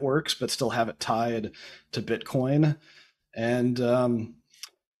other networks, but still have it tied to Bitcoin. And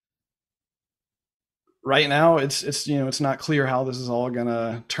right now, it's not clear how this is all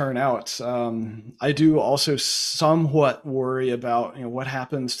gonna turn out. I do also somewhat worry about what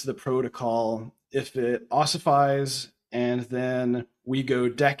happens to the protocol if it ossifies and then we go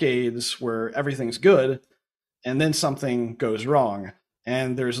decades where everything's good and then something goes wrong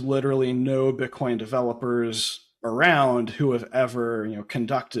and there's literally no Bitcoin developers around who have ever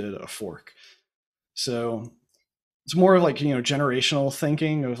conducted a fork. So it's more of like generational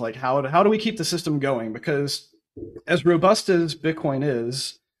thinking of like how do we keep the system going, because as robust as Bitcoin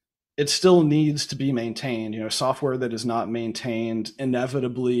is, it still needs to be maintained. Software that is not maintained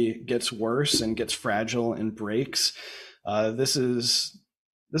inevitably gets worse and gets fragile and breaks. This is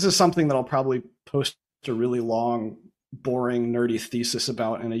something that I'll probably post a really long, boring, nerdy thesis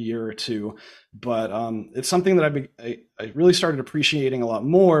about in a year or two. But it's something that I really started appreciating a lot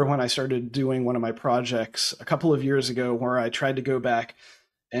more when I started doing one of my projects a couple of years ago, where I tried to go back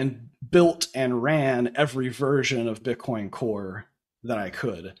and built and ran every version of Bitcoin Core that I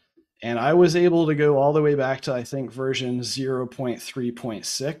could. And I was able to go all the way back to, I think, version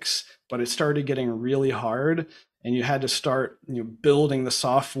 0.3.6, but it started getting really hard. And you had to start building the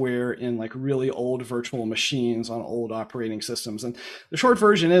software in like really old virtual machines on old operating systems. And the short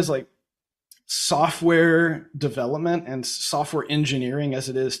version is like software development and software engineering as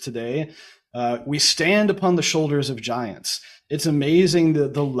it is today. We stand upon the shoulders of giants. It's amazing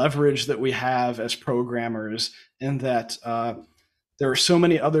the leverage that we have as programmers, and that there are so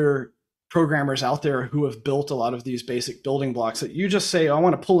many other programmers out there who have built a lot of these basic building blocks that you just say, I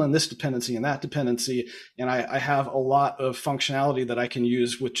want to pull in this dependency and that dependency, and I have a lot of functionality that I can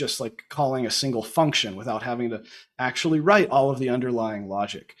use with just like calling a single function without having to actually write all of the underlying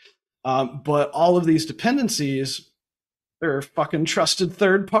logic. But all of these dependencies, they're fucking trusted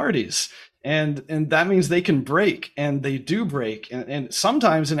third parties. And that means they can break, and they do break. And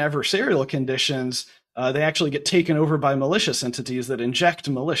sometimes in adversarial conditions, they actually get taken over by malicious entities that inject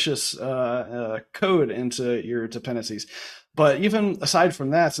malicious code into your dependencies. But even aside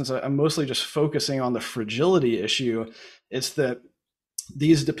from that, since I'm mostly just focusing on the fragility issue, it's that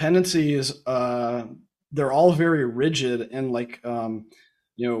these dependencies, they're all very rigid, and like,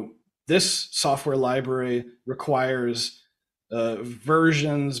 this software library requires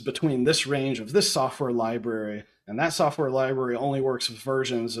versions between this range of this software library, and that software library only works with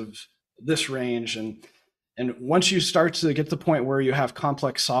versions of this range. And once you start to get to the point where you have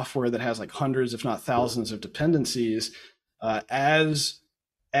complex software that has like hundreds, if not thousands, of dependencies, as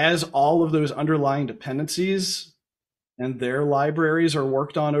all of those underlying dependencies and their libraries are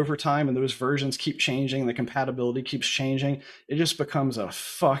worked on over time, and those versions keep changing, the compatibility keeps changing, it just becomes a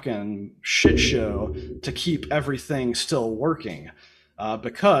fucking shit show to keep everything still working.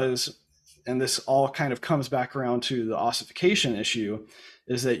 Because, and this all kind of comes back around to the ossification issue,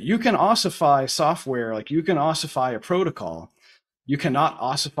 is that you can ossify software, like you can ossify a protocol, you cannot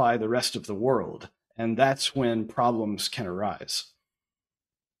ossify the rest of the world. And that's when problems can arise.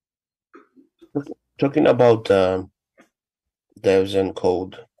 Talking about devs and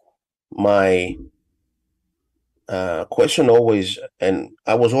code, my question always, and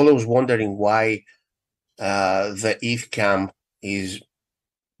I was always wondering why the ETH camp is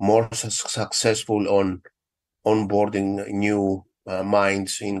more successful on onboarding new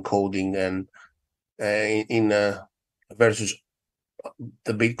minds in coding and in versus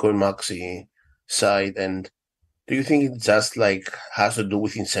the Bitcoin Maxi side. And do you think it just like has to do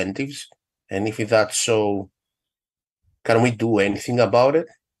with incentives? And if that's so, can we do anything about it?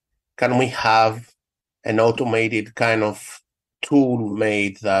 Can we have an automated kind of tool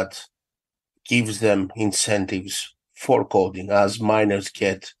made that gives them incentives for coding as miners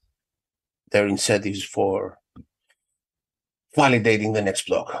get their incentives for validating the next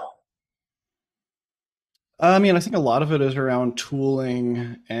block? I mean, I think a lot of it is around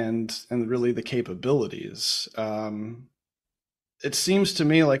tooling and really the capabilities. It seems to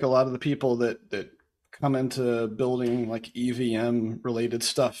me like a lot of the people that come into building like EVM related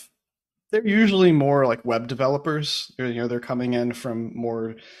stuff, they're usually more like web developers. They're coming in from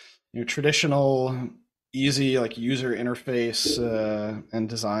more traditional, easy like user interface and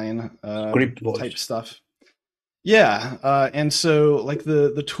design type stuff. Yeah, and so like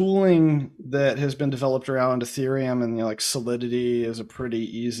the tooling that has been developed around Ethereum and like Solidity is a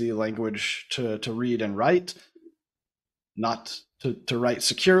pretty easy language to read and write. Not to write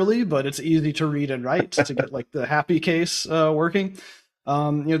securely, but it's easy to read and write to get like the happy case working.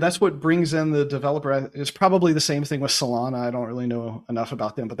 That's what brings in the developer. It's probably the same thing with Solana. I don't really know enough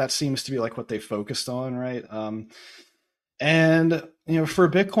about them, but that seems to be like what they focused on, right? And for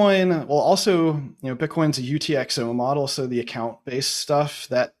Bitcoin, well, also Bitcoin's a UTXO model, so the account-based stuff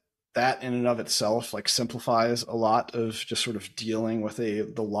that in and of itself like simplifies a lot of just sort of dealing with the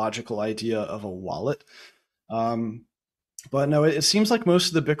logical idea of a wallet. But no, it seems like most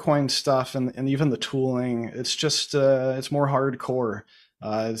of the Bitcoin stuff and even the tooling, it's just it's more hardcore.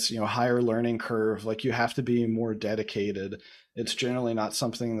 It's higher learning curve. Like you have to be more dedicated. It's generally not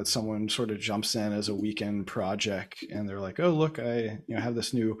something that someone sort of jumps in as a weekend project and they're like, oh look, I have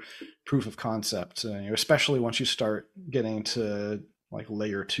this new proof of concept. Especially once you start getting to like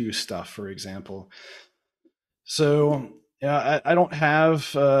layer 2 stuff, for example. So I don't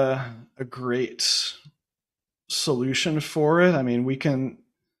have a great solution for it. I mean, we can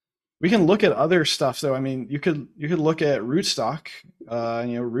look at other stuff though. I mean, you could look at Rootstock.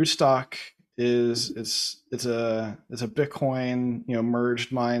 Rootstock it's a Bitcoin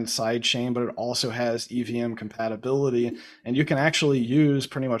merged mine side chain, but it also has EVM compatibility, and you can actually use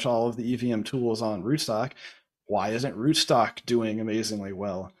pretty much all of the EVM tools on Rootstock. Why isn't Rootstock doing amazingly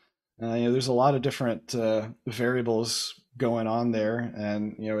well? There's a lot of different variables going on there,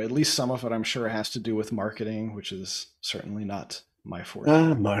 and at least some of it I'm sure has to do with marketing, which is certainly not my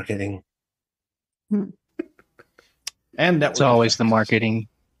forte. Marketing. And network it's always effects. the marketing.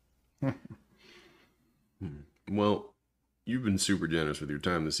 Well, you've been super generous with your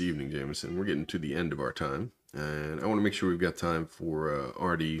time this evening, Jameson. We're getting to the end of our time, and I want to make sure we've got time for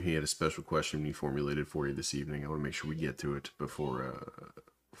Artie. He had a special question he formulated for you this evening. I want to make sure we get to it before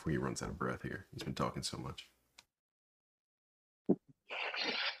he runs out of breath here. He's been talking so much.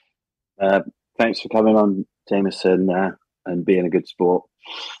 Thanks for coming on, Jameson, and being a good sport.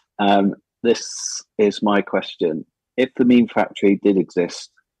 This is my question. If the meme factory did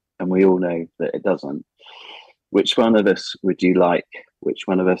exist, and we all know that it doesn't, which one of us would you like? Which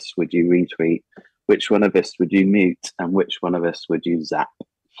one of us would you retweet? Which one of us would you mute? And which one of us would you zap?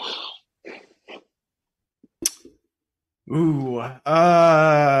 Ooh,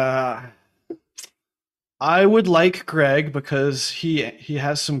 I would like Greg because he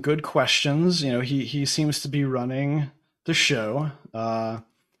has some good questions. He seems to be running the show.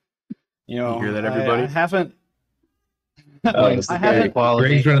 You hear that, everybody? I haven't. Greg's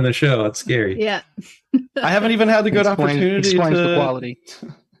running the show. It's scary. Yeah. I haven't even had the good opportunity explains to the quality.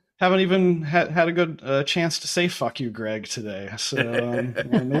 haven't even had a good chance to say "fuck you, Greg" today. So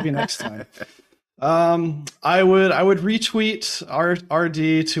maybe next time. I would retweet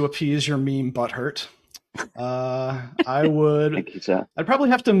RD to appease your meme butthurt. I would. Thank you, sir. I'd probably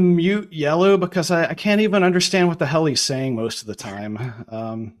have to mute Yellow because I can't even understand what the hell he's saying most of the time.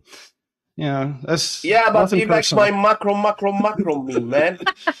 That's but he likes personal. my macro meme, man.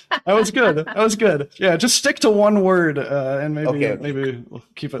 That was good. Yeah, just stick to one word, and maybe we'll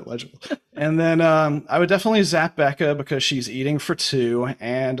keep it legible. And then I would definitely zap Becca because she's eating for two,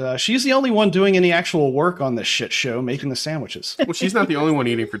 and she's the only one doing any actual work on this shit show, making the sandwiches. Well, she's not the only one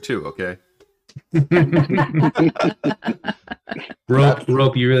eating for two, okay?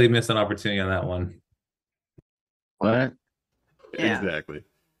 Rope, you really missed an opportunity on that one. What? Yeah. Exactly.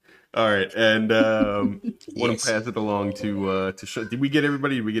 All right, and want to pass it along to Sean. Did we get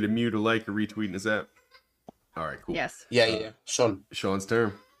everybody? Did we get a mute, a like, a retweet, and a zap? All right, cool. Yes. Yeah. Sean's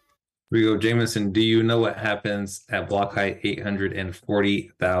turn. Here we go, Jameson. Do you know what happens at block height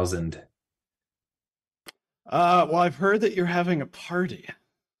 840,000? Well, I've heard that you're having a party.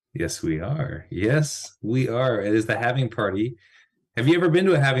 Yes, we are. Yes, we are. It is the having party. Have you ever been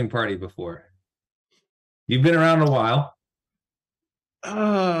to a having party before? You've been around a while.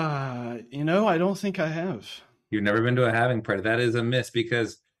 I don't think I have. You've never been to a having party. That is a miss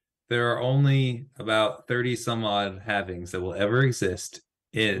because there are only about 30 some odd havings that will ever exist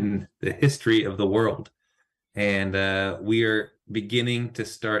in the history of the world. And we are beginning to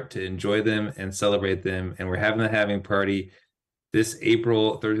start to enjoy them and celebrate them. And we're having the having party this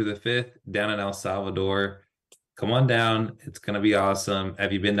April 3rd through the 5th down in El Salvador. Come on down. It's going to be awesome.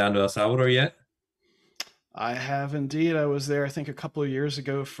 Have you been down to El Salvador yet? I have indeed. I was there, I think, a couple of years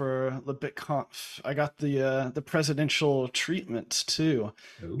ago for the BitConf. I got the presidential treatment too.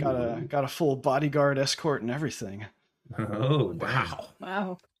 Ooh. Got a full bodyguard escort and everything. Oh,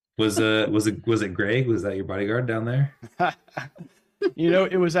 Wow. Was it Greg? Was that your bodyguard down there?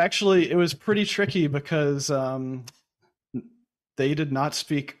 It was pretty tricky because they did not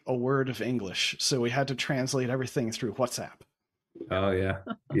speak a word of English, so we had to translate everything through WhatsApp. Oh yeah,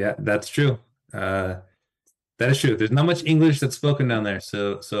 that's true. That is true. There's not much English that's spoken down there.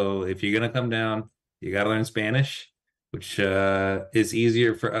 So if you're gonna come down, you gotta learn Spanish, which is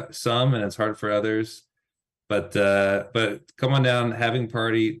easier for some and it's hard for others. But come on down, having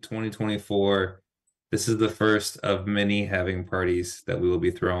party 2024. This is the first of many having parties that we will be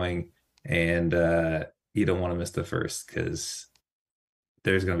throwing, and you don't want to miss the first because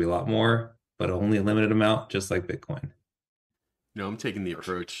there's gonna be a lot more, but only a limited amount, just like Bitcoin. I'm taking the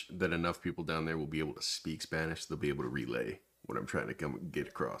approach that enough people down there will be able to speak Spanish. They'll be able to relay what I'm trying to get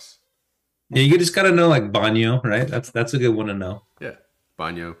across. Yeah, you just gotta know like baño, right? That's a good one to know. Yeah,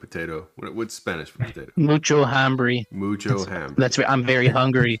 baño, potato. What's Spanish for potato? Mucho hambre. Mucho hambre. I'm very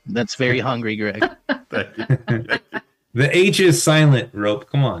hungry. That's very hungry, Greg. Thank you. The H is silent,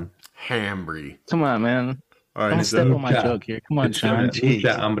 Rope. Come on. Hambre. Come on, man. All right, Don't step on my joke here. Come on, Sean.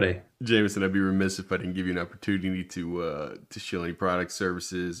 Mucha hambre. Jameson, I'd be remiss if I didn't give you an opportunity to show any product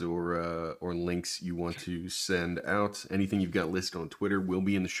services or links you want to send out. Anything you've got listed on Twitter will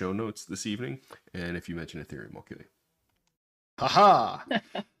be in the show notes this evening. And if you mention Ethereum, I'll kill you. Haha.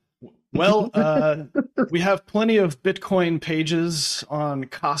 Well, we have plenty of Bitcoin pages on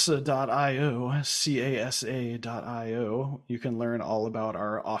casa.io, casa.io. You can learn all about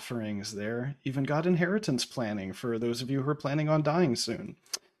our offerings there. Even got inheritance planning for those of you who are planning on dying soon.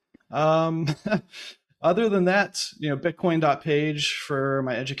 Other than that, bitcoin.page for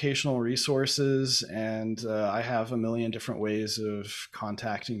my educational resources, and I have a million different ways of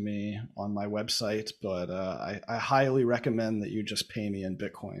contacting me on my website, but I highly recommend that you just pay me in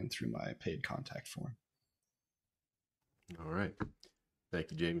Bitcoin through my paid contact form. All right.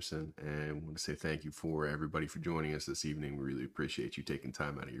 Thank you, Jameson, and I want to say thank you for everybody for joining us this evening. We really appreciate you taking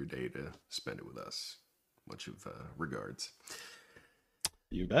time out of your day to spend it with us. Much of regards.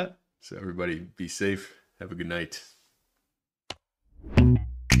 You bet. So everybody be safe. Have a good night.